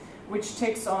text, which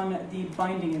takes on the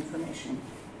binding information.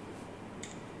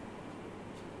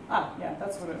 Ah, yeah,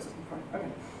 that's what I was looking for. Okay.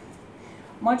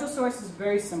 Module source is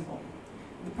very simple.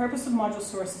 The purpose of module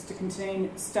source is to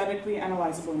contain statically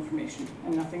analyzable information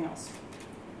and nothing else.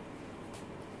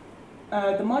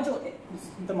 The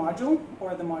module,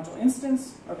 or the module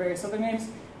instance, or various other names,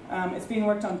 it's being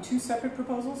worked on two separate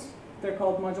proposals. They're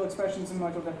called module expressions and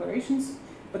module declarations,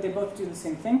 but they both do the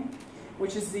same thing,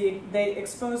 which is they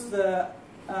expose the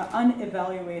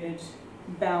unevaluated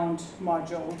bound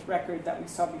module record that we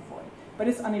saw before, but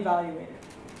it's unevaluated.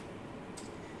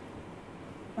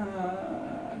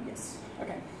 Yes,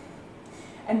 okay.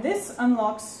 And this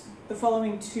unlocks the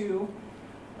following two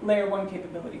layer 1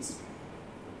 capabilities.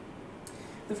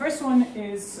 The first one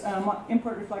is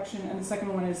import reflection, and the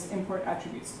second one is import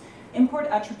attributes. Import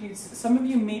attributes, some of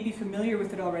you may be familiar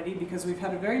with it already because we've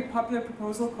had a very popular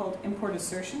proposal called import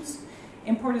assertions.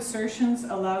 Import assertions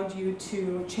allowed you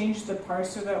to change the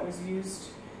parser that was used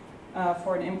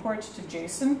for an import to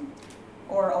JSON,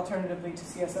 or alternatively to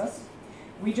CSS.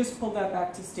 We just pulled that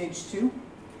back to stage 2.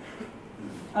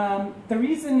 The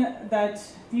reason that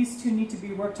these two need to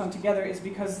be worked on together is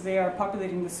because they are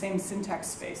populating the same syntax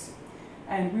space.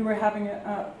 And we were having,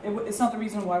 it's not the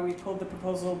reason why we pulled the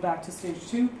proposal back to stage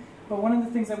 2, but one of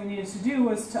the things that we needed to do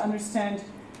was to understand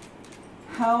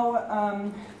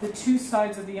how the two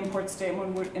sides of the import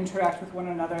statement would interact with one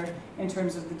another in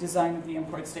terms of the design of the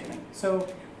import statement. So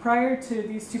prior to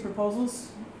these two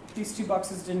proposals, these two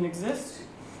boxes didn't exist.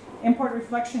 Import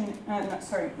assertion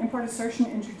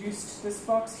introduced this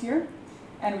box here,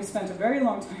 and we spent a very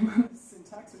long time on the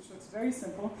syntax, which looks very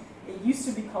simple. It used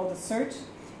to be called assert.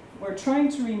 We're trying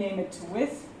to rename it to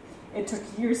with. It took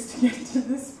years to get to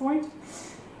this point.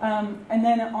 And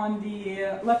then on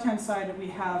the left-hand side, we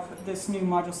have this new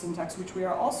module syntax, which we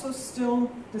are also still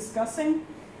discussing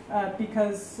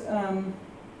because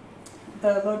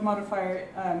the load modifier,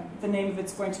 the name of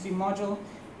it's going to be module.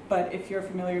 But if you're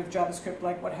familiar with JavaScript,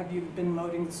 like what have you been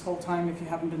loading this whole time if you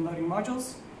haven't been loading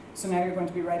modules? So now you're going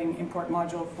to be writing import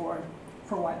module for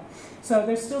what? So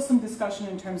there's still some discussion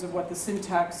in terms of what the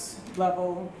syntax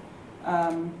level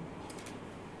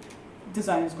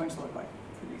design is going to look like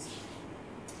for these.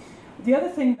 The other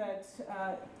thing that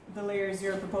the layer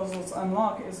 0 proposals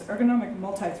unlock is ergonomic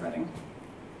multi-threading.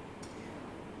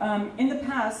 In the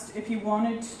past, if you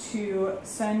wanted to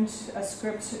send a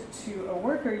script to a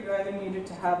worker, you either needed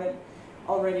to have it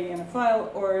already in a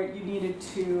file, or you needed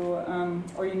to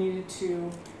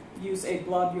use a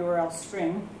blob URL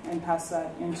string and pass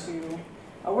that into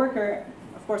a worker.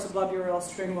 Of course, a blob URL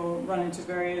string will run into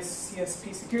various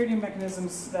CSP security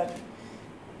mechanisms that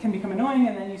can become annoying,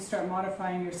 and then you start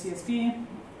modifying your CSP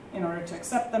in order to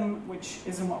accept them, which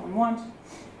isn't what we want.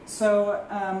 So,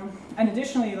 and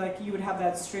additionally, like, you would have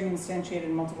that string instantiated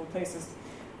in multiple places.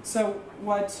 So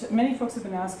what many folks have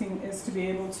been asking is to be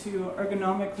able to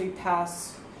ergonomically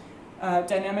pass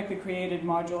dynamically created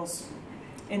modules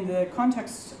in the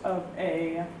context of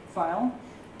a file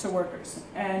to workers.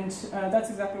 And that's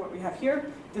exactly what we have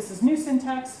here. This is new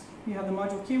syntax. You have the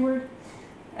module keyword.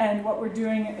 And what we're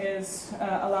doing is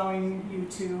allowing you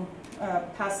to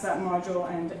pass that module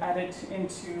and add it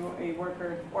into a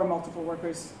worker or multiple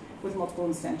workers with multiple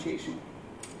instantiation.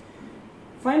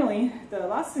 Finally, the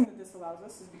last thing that this allows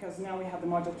us is, because now we have the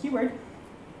module keyword,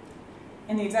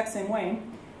 in the exact same way,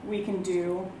 we can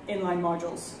do inline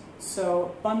modules.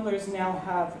 So bundlers now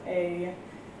have a,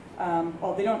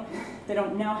 well, they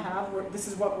don't now have, this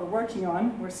is what we're working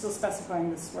on, we're still specifying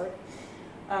this work.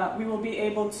 We will be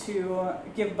able to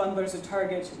give bundlers a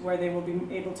target where they will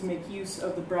be able to make use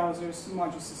of the browser's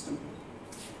module system.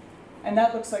 And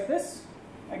that looks like this.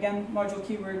 Again, module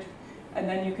keyword, and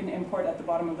then you can import at the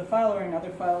bottom of the file or in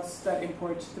other files that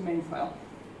import the main file.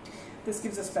 This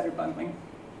gives us better bundling.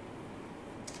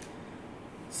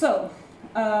 So,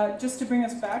 just to bring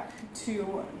us back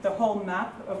to the whole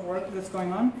map of work that's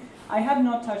going on, I have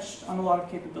not touched on a lot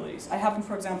of capabilities. I haven't,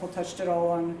 for example, touched at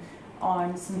all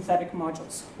on synthetic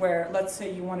modules, where let's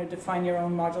say you want to define your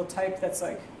own module type that's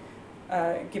like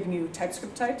giving you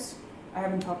TypeScript types. I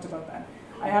haven't talked about that.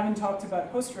 I haven't talked about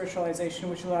host virtualization,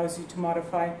 which allows you to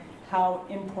modify how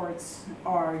imports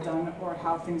are done or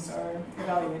how things are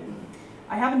evaluated.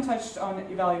 I haven't touched on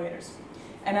evaluators.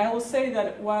 And I will say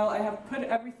that while I have put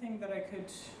everything that I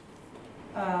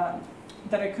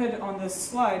could on this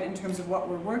slide in terms of what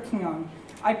we're working on,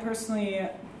 I personally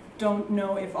don't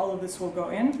know if all of this will go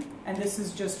in, and this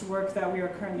is just work that we are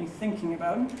currently thinking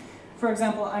about. For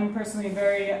example, I'm personally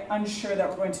very unsure that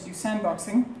we're going to do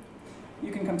sandboxing.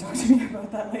 You can come talk to me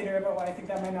about that later, about why I think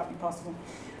that might not be possible.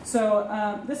 So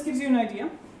this gives you an idea.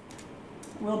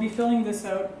 We'll be filling this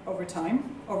out over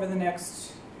time, over the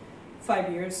next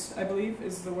 5 years, I believe,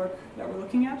 is the work that we're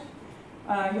looking at.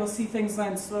 You'll see things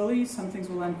land slowly, some things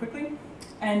will land quickly,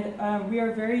 and we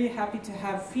are very happy to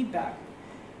have feedback.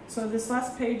 So this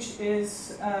last page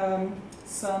is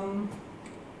some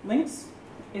links.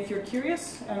 If you're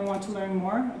curious and want to learn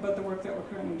more about the work that we're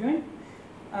currently doing,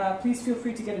 please feel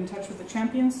free to get in touch with the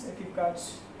champions if you've got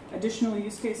additional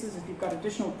use cases, if you've got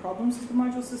additional problems with the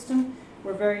module system.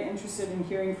 We're very interested in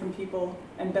hearing from people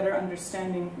and better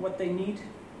understanding what they need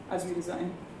as we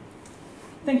design.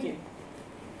 Thank you.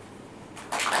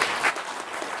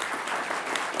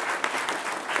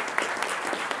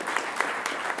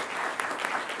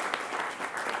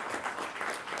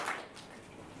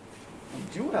 We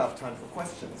do have time for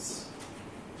questions.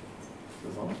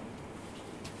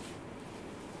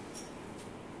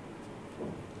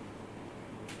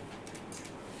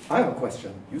 I have a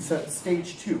question. You said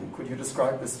stage 2. Could you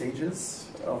describe the stages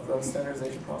of the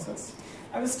standardization process?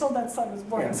 I was told that slide was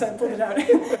boring, so I pulled it out.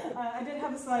 I did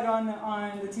have a slide on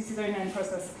the TC39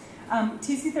 process.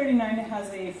 TC39 has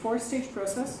a 4-stage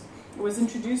process. It was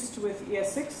introduced with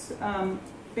ES6.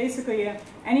 Basically,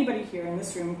 anybody here in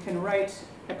this room can write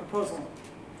a proposal,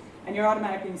 and you're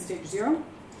automatically in stage 0.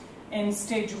 In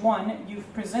stage 1,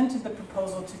 you've presented the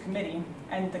proposal to committee,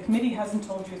 and the committee hasn't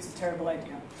told you it's a terrible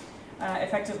idea.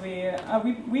 Effectively,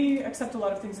 we accept a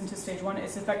lot of things into stage 1.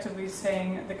 It's effectively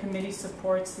saying the committee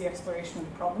supports the exploration of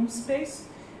the problem space.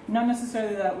 Not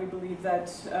necessarily that we believe that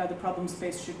the problem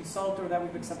space should be solved or that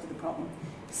we've accepted the problem.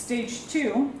 Stage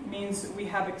 2 means we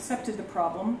have accepted the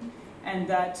problem and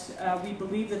that we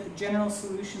believe that the general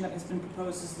solution that has been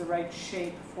proposed is the right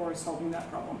shape for solving that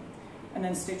problem. And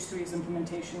then stage 3 is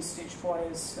implementation, stage 4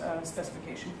 is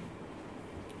specification.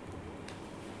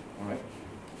 All right.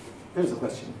 There's a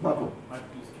question. Marco. Might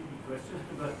be a stupid question,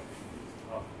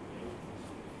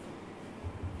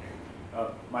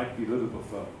 but might be a little bit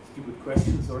of a stupid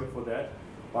question, sorry for that.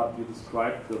 But you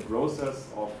described the process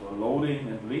of loading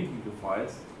and linking the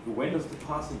files. So when does the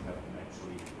parsing happen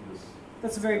actually? In this?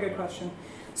 That's a very good question.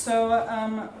 So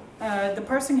the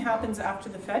parsing happens after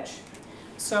the fetch.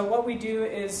 So what we do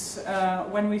is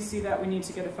when we see that we need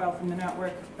to get a file from the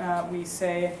network, we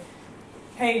say,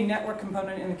 hey, network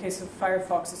component, in the case of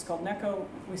Firefox, it's called Neko.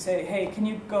 We say, hey, can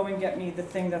you go and get me the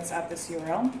thing that's at this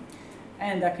URL?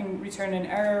 And that can return an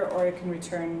error or it can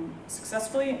return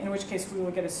successfully, in which case we will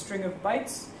get a string of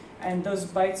bytes, and those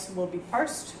bytes will be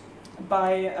parsed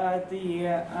by the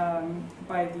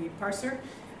parser.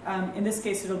 In this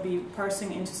case, it'll be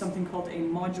parsing into something called a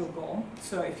module goal.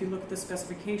 So if you look at the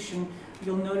specification,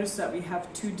 you'll notice that we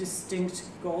have 2 distinct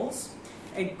goals.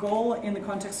 A goal in the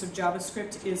context of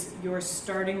JavaScript is your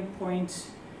starting point,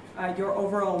 your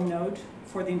overall node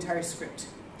for the entire script.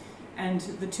 And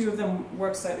the 2 of them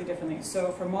work slightly differently.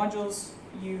 So for modules,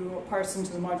 you parse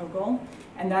into the module goal,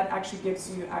 and that actually gives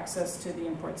you access to the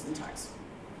import syntax.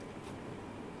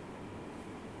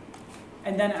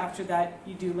 And then after that,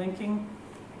 you do linking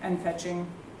and fetching,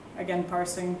 again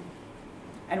parsing.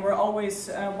 And we're always,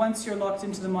 once you're locked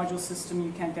into the module system,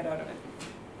 you can't get out of it.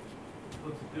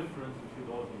 What's the difference if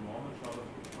you load the normal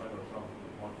JavaScript file or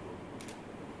JavaScript module?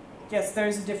 Yes, there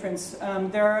is a difference.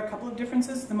 There are a couple of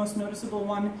differences. The most noticeable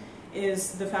one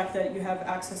is the fact that you have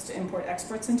access to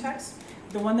import-export syntax.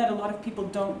 The one that a lot of people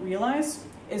don't realize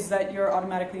is that you're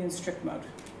automatically in strict mode.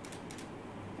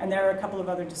 And there are a couple of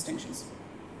other distinctions.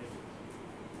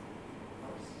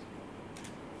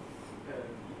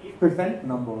 The 8%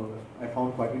 number I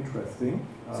found quite interesting.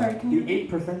 Sorry, can you? The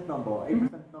 8% number.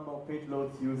 8% number of page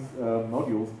loads use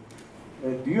modules.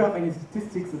 Do you have any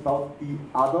statistics about the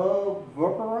other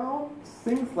workaround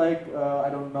things like, I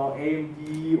don't know,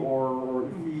 AMD or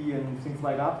IFI and things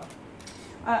like that?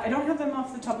 I don't have them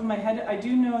off the top of my head. I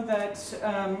do know that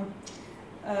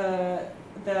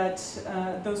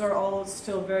those are all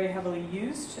still very heavily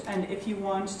used, and if you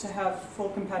want to have full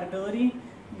compatibility,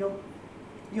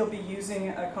 you'll be using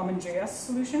a common JS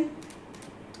solution.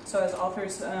 So as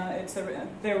authors,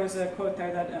 there was a quote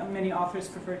there that many authors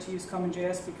prefer to use common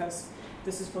JS because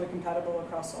this is fully compatible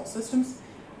across all systems.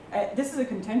 This is a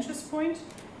contentious point.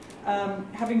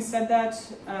 Having said that,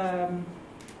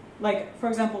 Like, for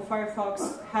example,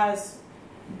 Firefox has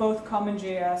both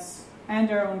CommonJS and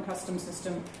our own custom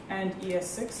system and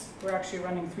ES6. We're actually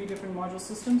running 3 different module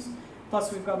systems.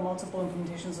 Plus, we've got multiple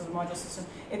implementations of the module system.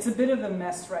 It's a bit of a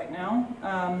mess right now.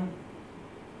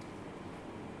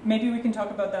 Maybe we can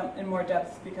talk about that in more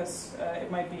depth because it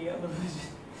might be a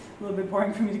little bit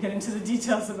boring for me to get into the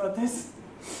details about this.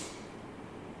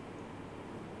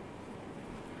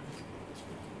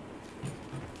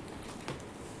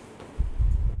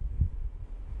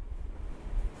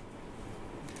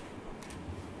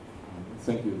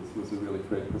 Thank you. This was a really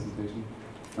great presentation.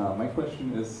 My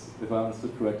question is, if I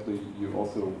understood correctly, you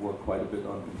also work quite a bit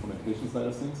on the implementation side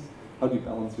of things. How do you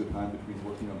balance your time between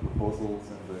working on proposals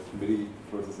and the committee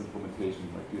versus implementation?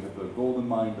 Like, do you have a goal in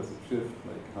mind? Does it shift?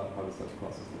 Like, how does that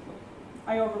process look like?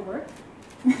 I overwork.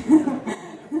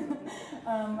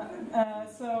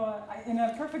 In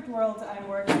a perfect world, I'm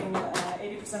working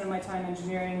 80% of my time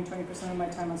engineering, 20% of my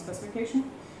time on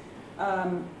specification.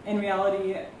 In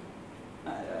reality,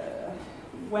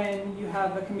 when you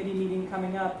have a committee meeting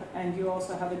coming up and you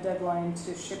also have a deadline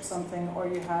to ship something, or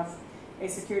you have a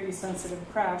security-sensitive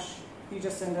crash, you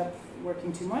just end up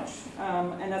working too much.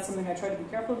 And that's something I try to be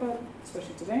careful about,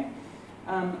 especially today.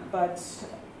 But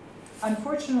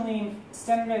unfortunately,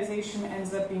 standardization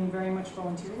ends up being very much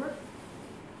volunteer work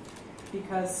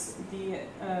because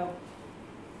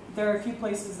there are a few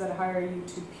places that hire you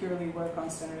to purely work on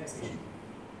standardization.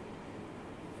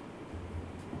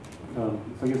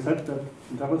 So you said that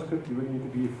in JavaScript you really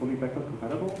need to be fully backward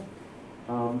compatible.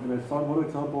 And I saw one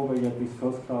example where you had these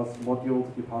first-class modules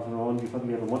that you pass around. You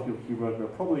suddenly have a module keyword where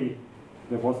probably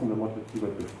there wasn't a module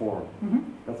keyword before.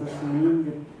 Does this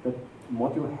mean that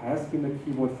module has been a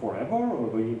keyword forever, or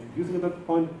were you introducing at that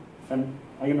point? And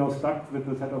are you now stuck with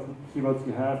the set of keywords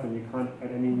you have, and you can't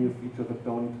add any new features that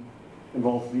don't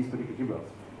involve these particular keywords?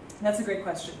 That's a great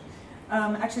question.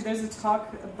 Actually, there's a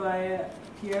talk by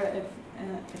Pierre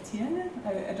Etienne,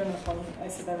 I don't know if I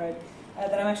said that right,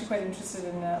 that I'm actually quite interested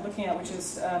in looking at, which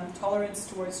is tolerance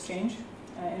towards change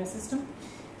in a system.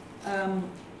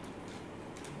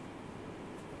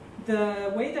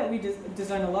 The way that we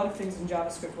design a lot of things in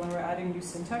JavaScript when we're adding new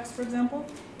syntax, for example,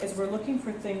 is we're looking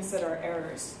for things that are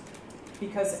errors.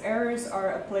 Because errors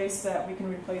are a place that we can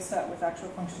replace that with actual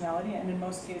functionality, and in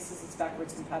most cases it's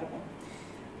backwards compatible.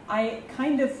 I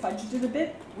kind of fudged it a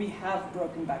bit. We have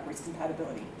broken backwards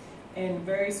compatibility in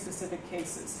very specific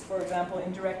cases. For example,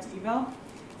 indirect eval.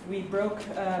 We broke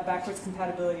backwards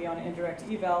compatibility on indirect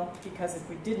eval because if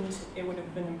we didn't, it would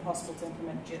have been impossible to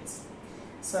implement JITs.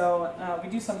 So we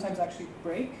do sometimes actually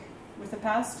break with the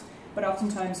past, but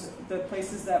oftentimes the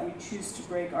places that we choose to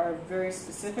break are very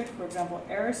specific. For example,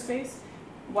 error space.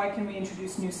 Why can we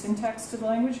introduce new syntax to the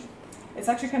language? It's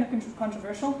actually kind of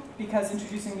controversial because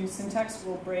introducing new syntax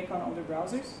will break on older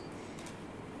browsers.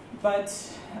 But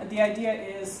the idea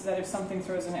is that if something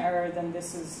throws an error, then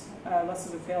this is less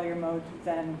of a failure mode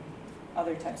than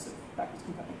other types of backwards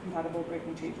compatible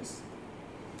breaking changes.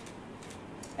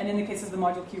 And in the case of the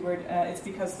module keyword, it's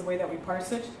because the way that we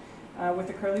parse it with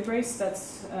the curly brace,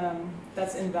 that's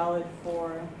invalid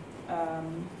for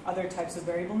other types of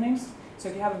variable names. So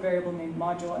if you have a variable named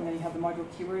module and then you have the module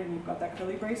keyword and you've got that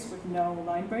curly brace with no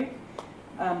line break.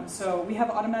 So we have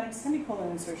automatic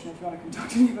semicolon insertion if you want to come talk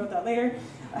to me about that later.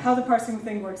 How the parsing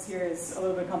thing works here is a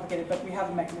little bit complicated, but we have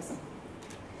a mechanism.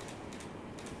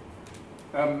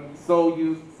 So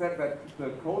you said that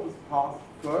the code is parsed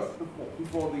first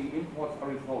before the imports are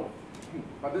resolved.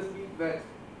 But this means that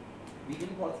the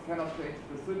imports cannot change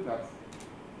the syntax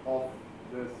of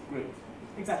the script.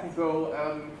 Exactly. So,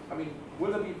 I mean,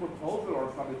 will there be a proposal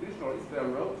or some additional, or is there a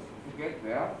road to get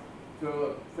there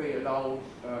to, say, allow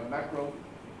macro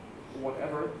or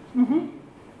whatever to be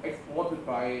exported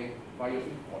by your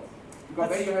imports? Because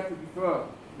then you have to defer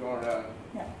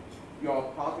your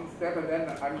parsing step, and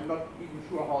then I'm not even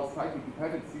sure how cyclic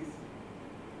dependencies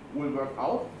will work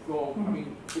out. So, I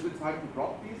mean, is it time to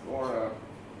drop these, or?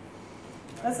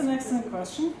 That's an excellent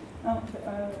question.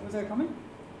 Was there a comment?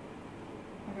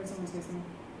 I heard someone say something.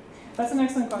 That's an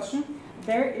excellent question.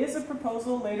 There is a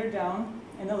proposal later down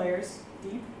in the layers,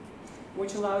 deep,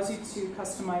 which allows you to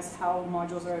customize how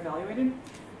modules are evaluated.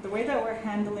 The way that we're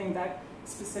handling that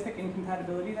specific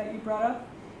incompatibility that you brought up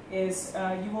is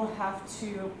you will have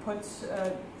to put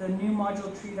the new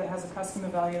module tree that has a custom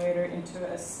evaluator into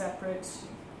a separate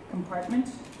compartment,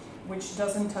 which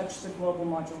doesn't touch the global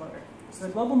module loader. So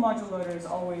the global module loader is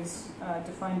always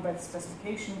defined by the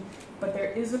specification, but there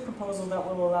is a proposal that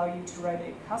will allow you to write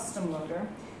a custom loader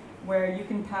where you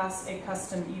can pass a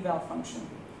custom eval function.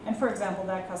 And for example,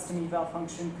 that custom eval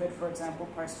function could, for example,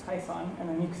 parse Python, and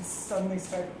then you could suddenly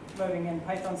start loading in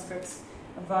Python scripts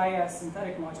via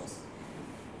synthetic modules.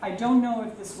 I don't know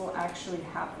if this will actually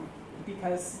happen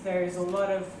because there's a lot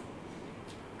of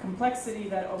complexity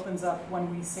that opens up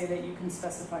when we say that you can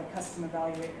specify custom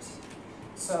evaluators.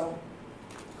 So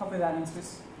hopefully that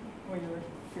answers what you were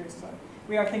curious about.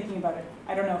 We are thinking about it.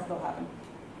 I don't know if it'll happen.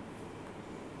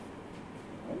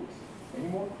 Right. Any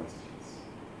more questions?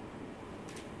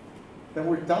 Then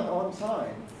we're done on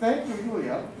time. Thank you,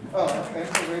 Yulia, and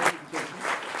for raising